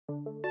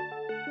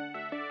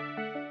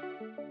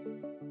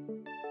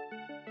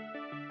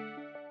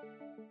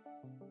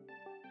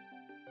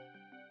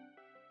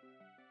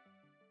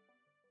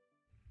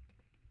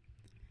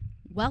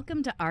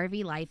Welcome to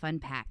RV Life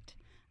Unpacked.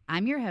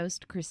 I'm your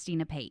host,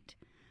 Christina Pate.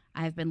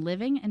 I have been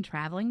living and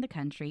traveling the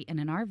country in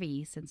an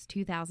RV since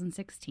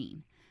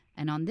 2016,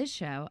 and on this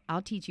show,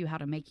 I'll teach you how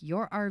to make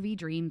your RV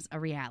dreams a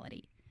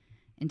reality.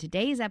 In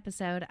today's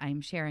episode,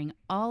 I'm sharing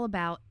all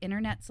about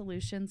internet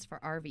solutions for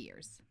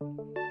RVers.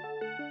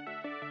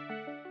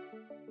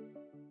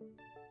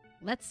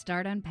 Let's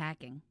start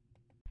unpacking.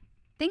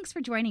 Thanks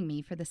for joining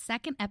me for the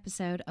second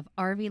episode of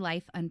RV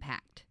Life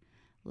Unpacked.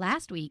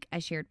 Last week, I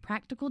shared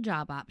practical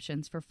job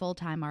options for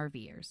full-time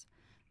RVers.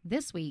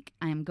 This week,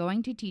 I am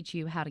going to teach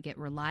you how to get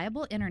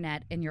reliable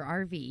internet in your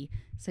RV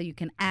so you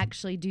can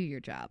actually do your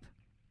job.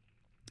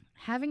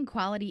 Having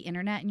quality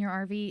internet in your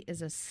RV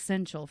is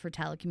essential for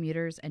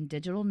telecommuters and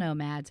digital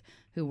nomads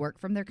who work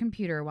from their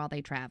computer while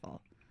they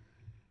travel.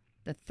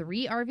 The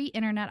 3 RV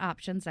internet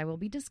options I will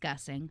be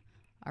discussing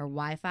are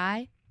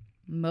Wi-Fi,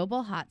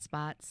 mobile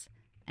hotspots,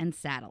 and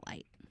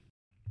satellite.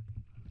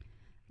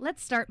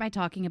 Let's start by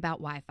talking about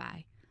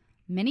Wi-Fi.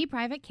 Many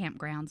private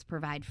campgrounds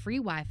provide free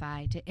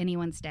Wi-Fi to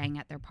anyone staying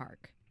at their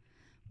park.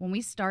 When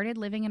we started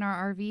living in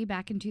our RV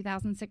back in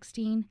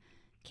 2016,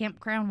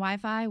 campground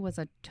Wi-Fi was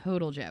a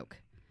total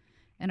joke.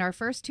 In our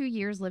first 2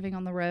 years living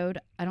on the road,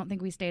 I don't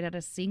think we stayed at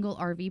a single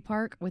RV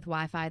park with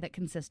Wi-Fi that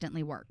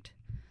consistently worked.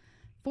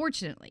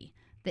 Fortunately,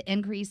 the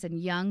increase in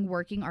young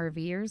working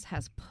RVers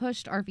has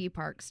pushed RV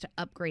parks to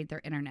upgrade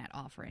their internet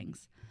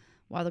offerings.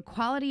 While the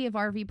quality of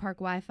RV park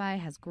Wi-Fi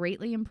has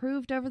greatly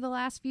improved over the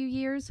last few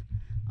years,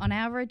 on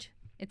average,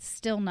 it's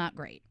still not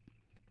great.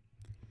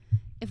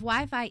 If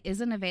Wi-Fi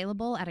isn't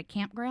available at a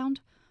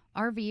campground,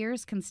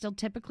 RVers can still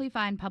typically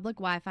find public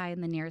Wi-Fi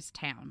in the nearest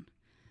town.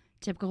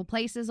 Typical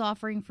places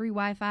offering free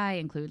Wi-Fi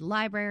include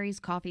libraries,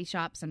 coffee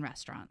shops, and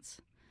restaurants.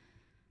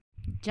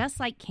 Just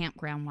like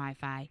campground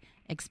Wi-Fi,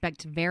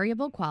 expect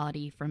variable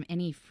quality from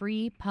any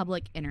free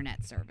public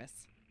internet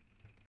service.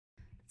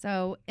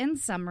 So, in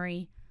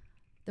summary,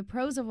 the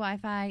pros of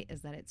Wi-Fi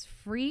is that it's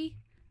free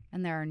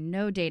and there are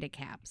no data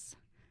caps.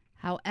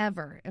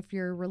 However, if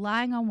you're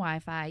relying on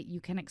Wi-Fi, you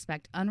can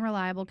expect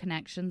unreliable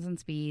connections and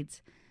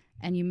speeds,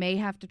 and you may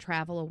have to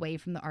travel away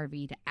from the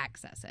RV to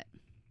access it.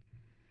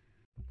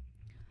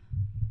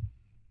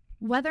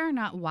 Whether or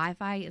not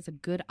Wi-Fi is a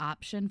good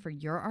option for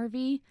your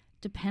RV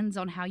depends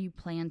on how you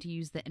plan to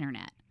use the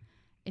internet.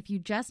 If you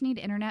just need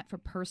internet for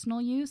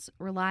personal use,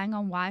 relying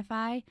on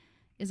Wi-Fi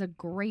is a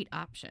great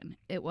option.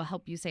 It will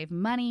help you save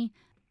money,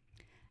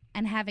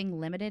 and having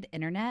limited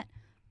internet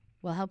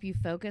will help you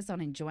focus on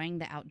enjoying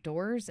the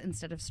outdoors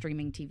instead of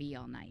streaming TV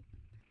all night.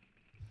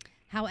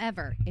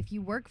 However, if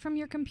you work from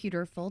your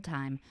computer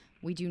full-time,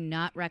 we do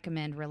not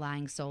recommend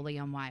relying solely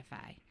on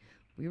Wi-Fi.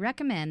 We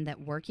recommend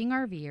that working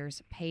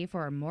RVers pay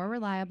for a more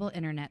reliable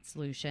internet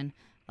solution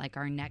like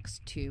our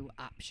next 2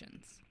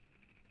 options.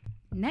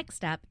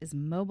 Next up is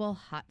mobile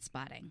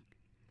hotspotting.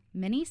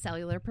 Many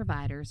cellular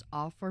providers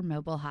offer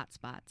mobile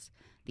hotspots.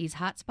 These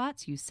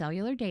hotspots use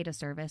cellular data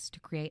service to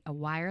create a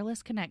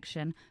wireless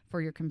connection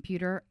for your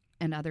computer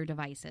and other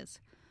devices.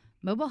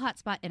 Mobile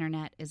hotspot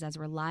internet is as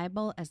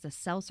reliable as the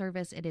cell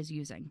service it is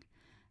using.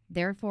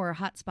 Therefore,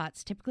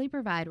 hotspots typically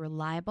provide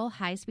reliable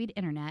high-speed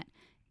internet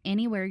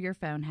anywhere your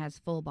phone has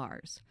full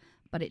bars,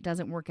 but it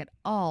doesn't work at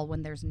all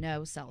when there's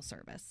no cell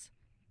service.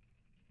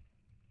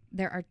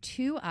 There are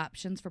 2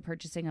 options for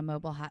purchasing a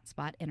mobile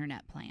hotspot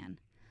internet plan.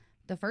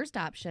 The first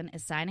option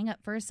is signing up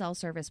for a cell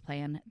service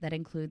plan that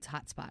includes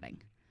hotspotting.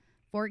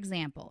 For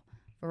example,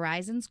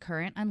 Verizon's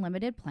current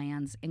unlimited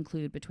plans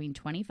include between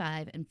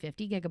 25 and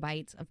 50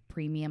 gigabytes of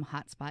premium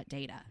hotspot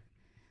data.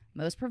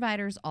 Most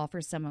providers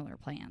offer similar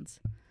plans.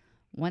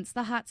 Once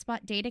the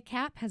hotspot data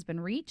cap has been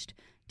reached,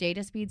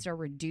 data speeds are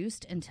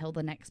reduced until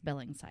the next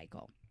billing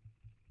cycle.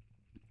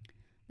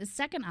 The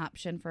second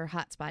option for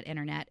hotspot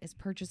internet is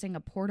purchasing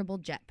a portable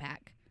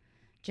jetpack.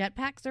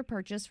 Jetpacks are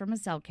purchased from a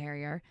cell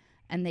carrier,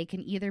 and they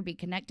can either be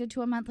connected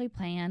to a monthly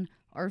plan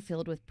or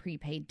filled with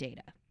prepaid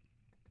data.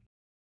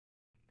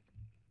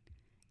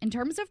 In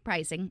terms of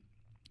pricing,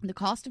 the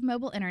cost of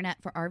mobile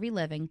internet for RV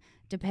living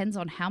depends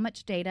on how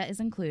much data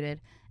is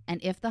included and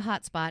if the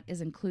hotspot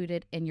is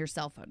included in your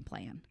cell phone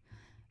plan.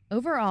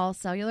 Overall,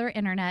 cellular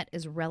internet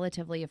is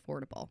relatively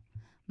affordable.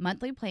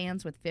 Monthly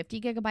plans with 50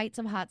 gigabytes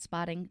of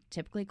hotspotting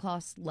typically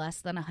cost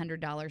less than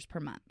 $100 per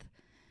month,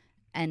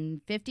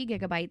 and 50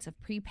 gigabytes of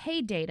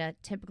prepaid data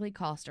typically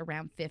cost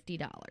around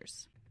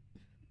 $50.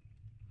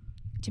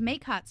 To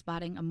make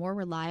hotspotting a more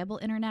reliable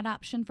internet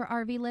option for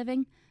RV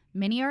living,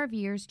 many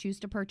RVers choose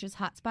to purchase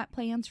hotspot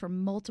plans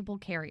from multiple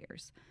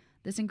carriers.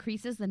 This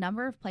increases the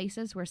number of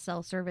places where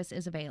cell service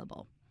is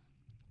available.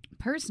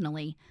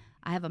 Personally,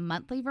 I have a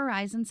monthly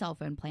Verizon cell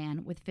phone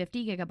plan with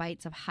 50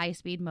 gigabytes of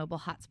high-speed mobile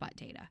hotspot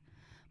data.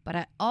 But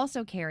I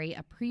also carry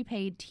a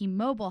prepaid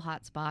T-Mobile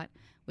hotspot,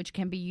 which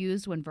can be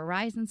used when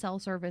Verizon cell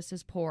service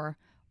is poor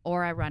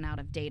or I run out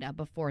of data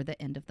before the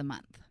end of the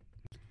month.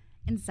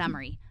 In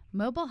summary,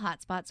 Mobile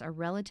hotspots are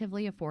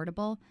relatively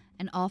affordable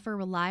and offer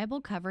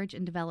reliable coverage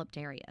in developed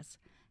areas.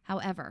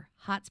 However,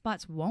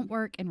 hotspots won't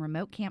work in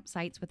remote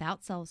campsites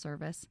without cell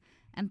service,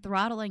 and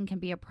throttling can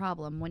be a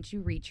problem once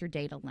you reach your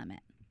data limit.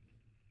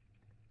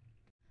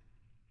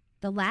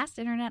 The last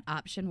internet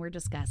option we're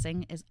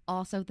discussing is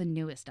also the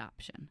newest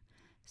option,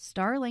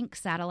 Starlink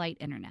satellite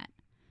internet.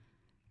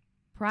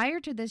 Prior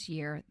to this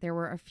year, there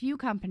were a few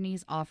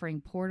companies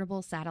offering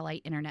portable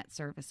satellite internet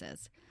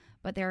services,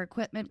 but their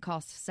equipment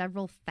cost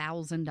several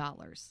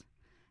 $1,000s.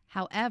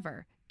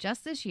 However,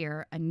 just this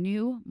year, a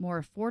new,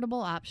 more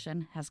affordable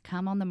option has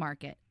come on the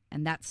market,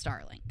 and that's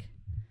Starlink.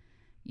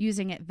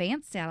 Using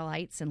advanced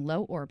satellites in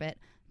low orbit,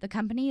 the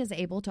company is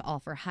able to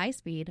offer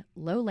high-speed,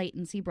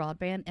 low-latency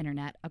broadband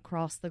internet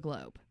across the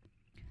globe.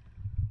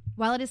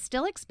 While it is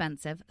still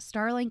expensive,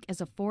 Starlink is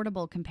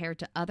affordable compared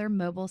to other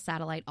mobile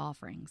satellite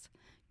offerings.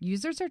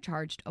 Users are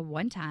charged a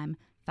one-time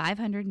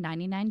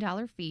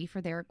 $599 fee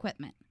for their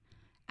equipment.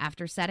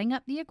 After setting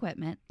up the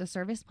equipment, the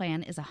service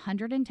plan is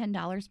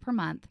 $110 per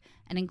month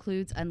and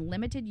includes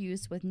unlimited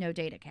use with no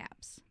data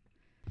caps.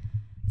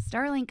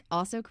 Starlink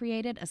also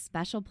created a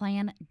special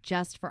plan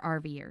just for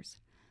RVers.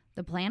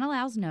 The plan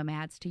allows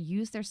nomads to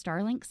use their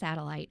Starlink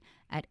satellite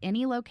at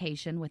any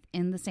location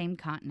within the same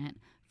continent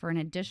for an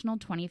additional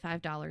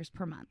 $25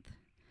 per month.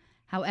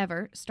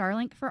 However,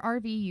 Starlink for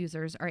RV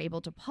users are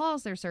able to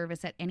pause their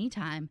service at any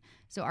time,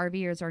 so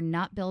RVers are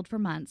not billed for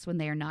months when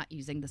they are not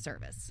using the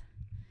service.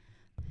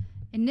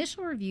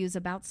 Initial reviews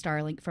about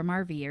Starlink from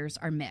RVers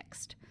are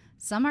mixed.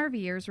 Some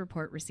RVers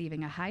report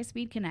receiving a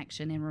high-speed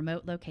connection in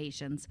remote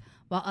locations,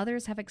 while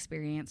others have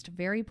experienced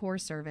very poor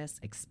service,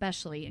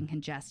 especially in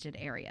congested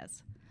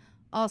areas.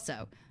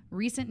 Also,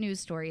 recent news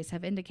stories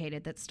have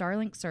indicated that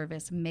Starlink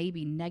service may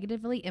be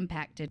negatively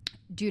impacted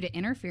due to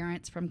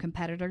interference from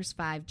competitors'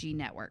 5G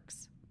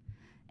networks.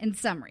 In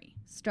summary,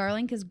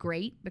 Starlink is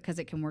great because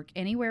it can work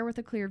anywhere with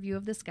a clear view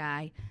of the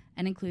sky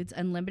and includes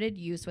unlimited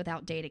use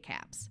without data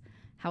caps.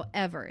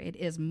 However, it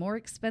is more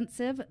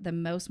expensive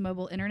than most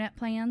mobile internet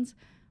plans,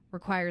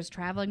 requires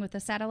traveling with a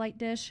satellite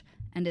dish,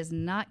 and is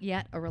not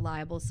yet a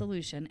reliable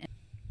solution.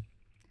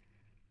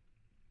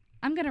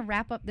 I'm going to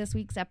wrap up this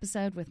week's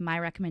episode with my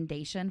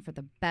recommendation for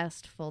the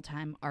best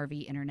full-time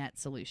RV internet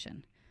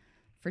solution.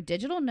 For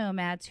digital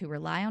nomads who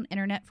rely on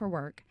internet for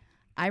work,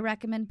 I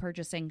recommend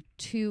purchasing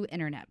 2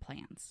 internet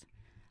plans,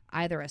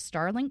 either a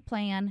Starlink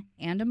plan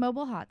and a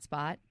mobile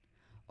hotspot,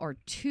 or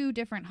 2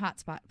 different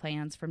hotspot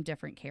plans from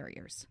different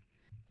carriers.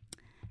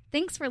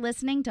 Thanks for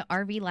listening to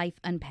RV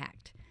Life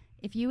Unpacked.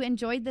 If you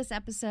enjoyed this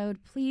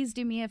episode, please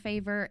do me a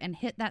favor and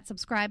hit that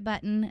subscribe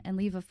button and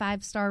leave a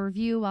 5-star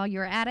review while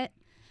you're at it.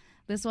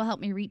 This will help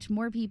me reach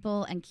more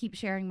people and keep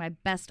sharing my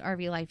best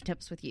RV life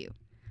tips with you.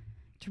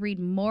 To read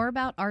more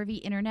about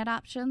RV internet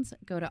options,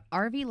 go to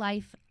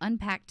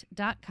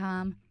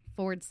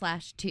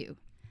rvlifeunpacked.com/2.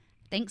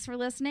 Thanks for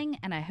listening,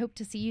 and I hope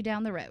to see you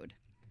down the road.